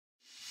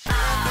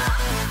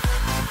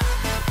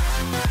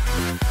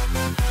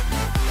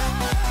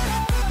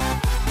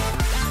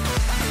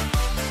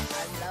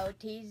Hello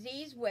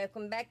TZs,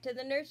 welcome back to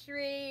the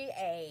nursery.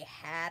 A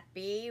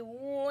happy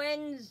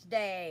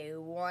Wednesday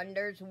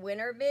Wonders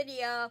winner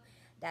video.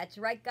 That's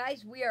right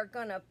guys, we are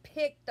gonna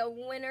pick the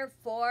winner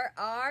for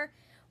our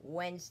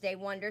Wednesday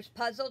Wonders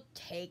puzzle,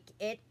 Take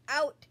It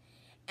Out.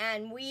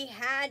 And we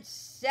had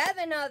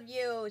seven of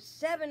you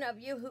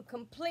who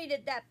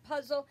completed that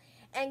puzzle.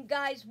 And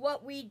guys,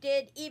 what we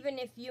did, even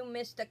if you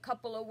missed a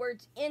couple of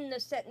words in the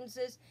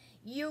sentences,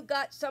 you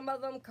got some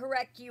of them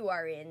correct. You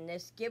are in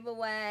this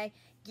giveaway.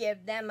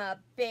 Give them a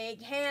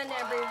big hand,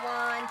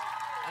 everyone.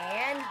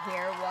 And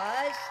here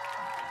was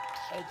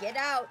Take It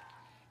Out.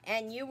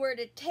 And you were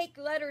to take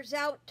letters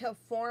out to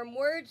form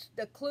words.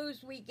 The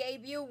clues we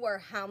gave you were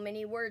how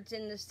many words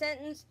in the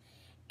sentence,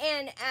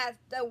 and at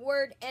the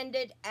word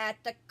ended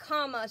at the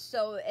comma,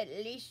 so at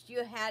least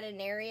you had an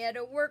area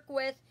to work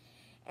with.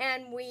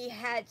 And we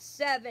had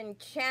 7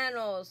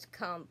 channels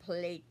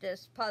complete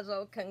this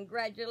puzzle.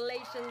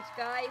 Congratulations,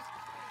 guys.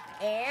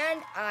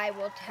 And I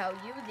will tell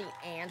you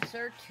the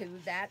answer to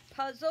that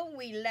puzzle.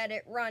 We let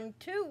it run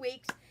 2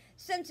 weeks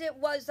since it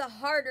was a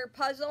harder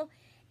puzzle.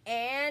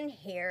 And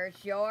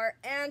here's your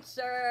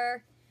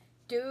answer.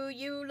 Do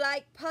you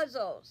like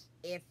puzzles?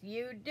 If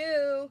you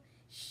do,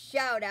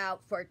 shout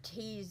out for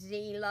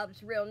TZ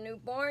Loves Real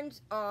Newborns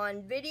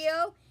on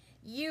video.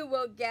 You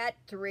will get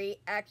 3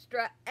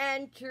 extra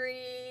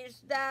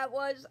entries. That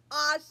was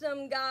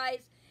awesome,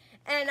 guys.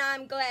 And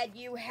I'm glad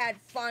you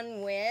had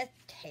fun with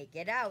Take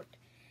It Out.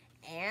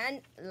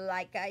 And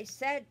like I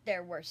said,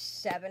 there were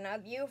 7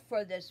 of you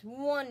for this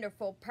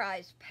wonderful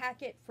prize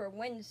packet for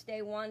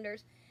Wednesday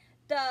Wonders.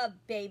 The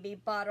baby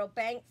bottle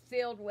bank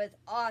filled with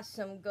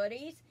awesome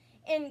goodies,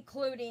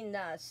 including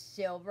the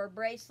silver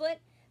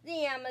bracelet,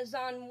 the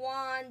Amazon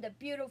wand, the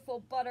beautiful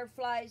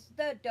butterflies,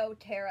 the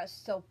Doterra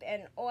soap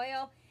and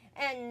oil,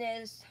 and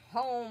this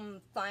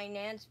home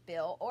finance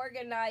bill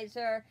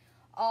organizer.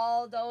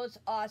 All those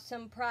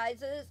awesome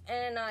prizes,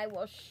 and I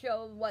will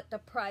show what the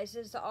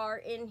prizes are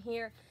in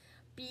here.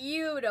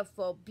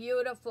 Beautiful,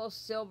 beautiful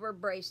silver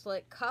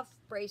bracelet, cuff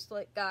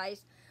bracelet,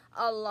 guys,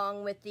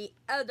 along with the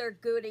other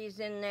goodies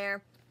in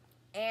there.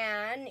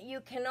 And you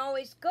can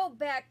always go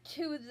back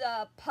to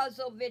the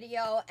puzzle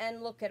video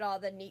and look at all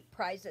the neat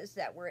prizes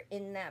that were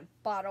in that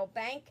bottle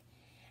bank.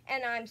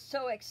 And I'm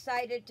so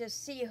excited to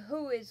see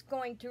who is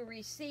going to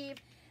receive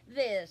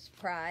this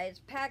prize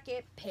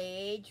packet.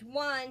 Page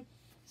 1,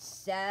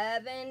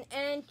 7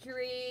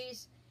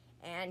 entries.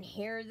 And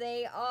here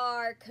they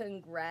are.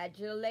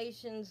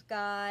 Congratulations,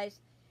 guys.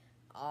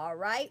 All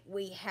right,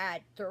 we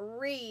had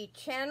 3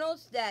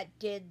 channels that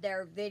did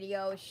their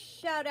video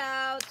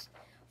shout-outs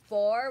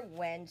for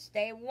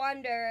Wednesday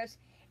Wonders.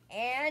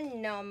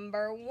 And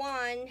number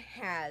 1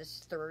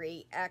 has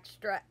 3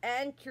 extra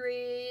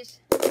entries.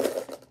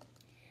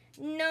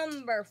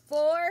 Number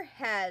 4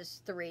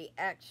 has 3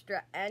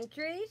 extra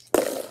entries.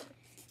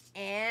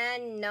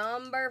 And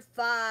number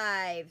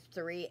 5,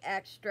 3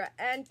 extra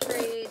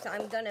entries.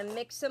 I'm going to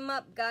mix them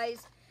up,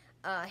 guys.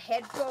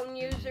 Headphone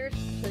users,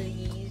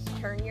 please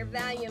turn your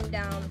volume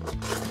down.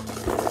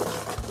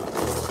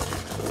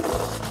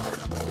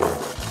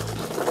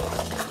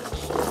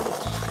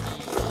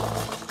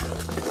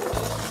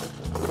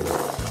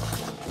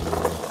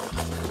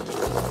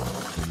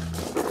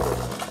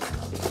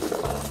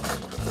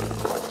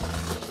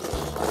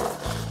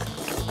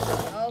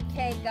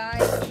 Okay,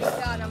 guys, we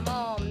got them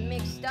all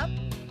mixed up,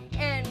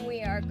 and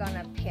we are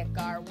gonna pick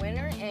our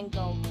winner and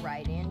go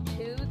right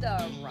into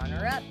the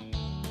runner-up.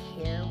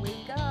 Here we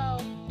go.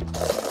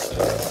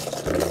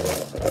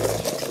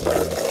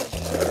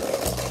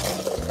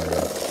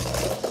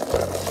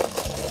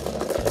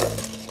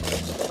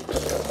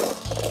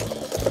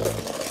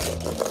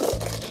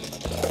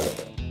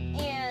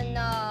 And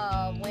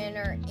the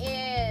winner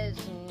is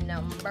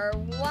number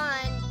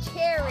 1,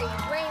 Terry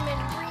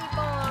Raymond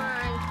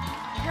Reborn.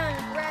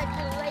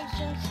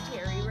 Congratulations,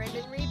 Terry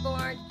Raymond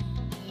Reborn.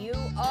 You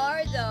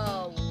are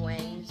the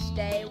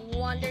Wednesday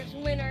Wonders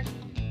winner.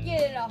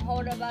 Get a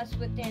hold of us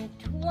within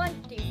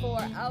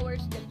 24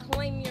 hours to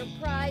claim your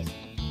prize.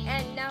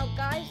 And now,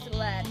 guys,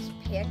 let's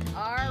pick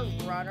our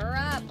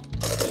runner-up.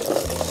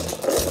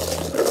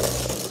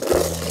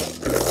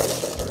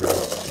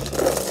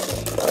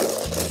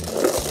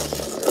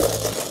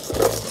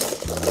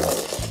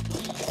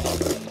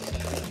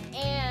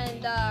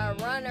 And the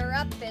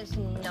runner-up is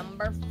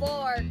number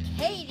 4,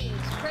 Katie's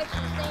Precious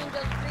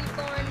Angels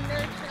Reborn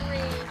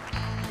Nursery.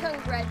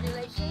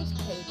 Congratulations,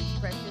 Katie's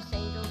Precious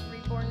Angels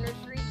Reborn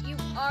Nursery. You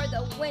are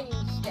the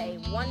Wednesday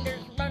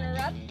Wonders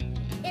runner-up.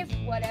 If,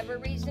 whatever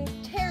reason,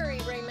 Terry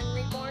Raymond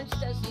Reborns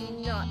does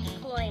not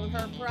claim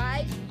her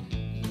prize,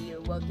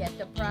 you will get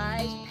the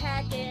prize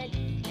packet.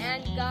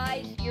 And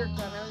guys, you're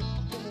gonna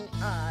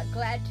be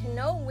glad to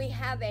know we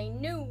have a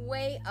new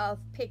way of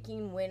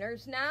picking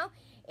winners now.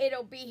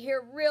 It'll be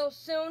here real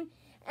soon,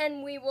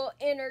 and we will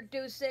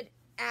introduce it.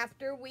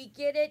 After we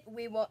get it,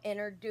 we will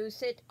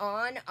introduce it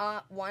on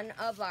one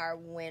of our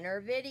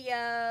winner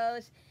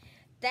videos.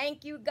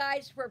 Thank you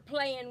guys for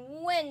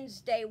playing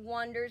Wednesday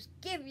Wonders.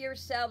 Give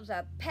yourselves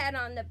a pat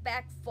on the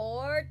back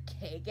for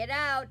Take It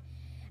Out.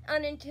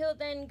 And until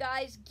then,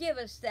 guys, give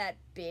us that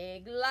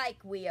big like.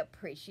 We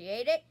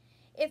appreciate it.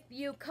 If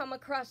you come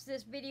across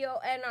this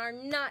video and are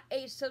not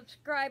a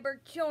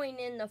subscriber, join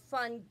in the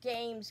fun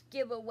games,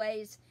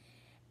 giveaways,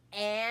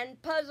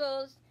 and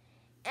puzzles.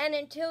 And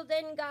until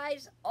then,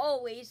 guys,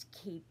 always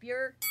keep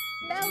your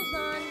bells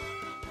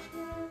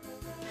on.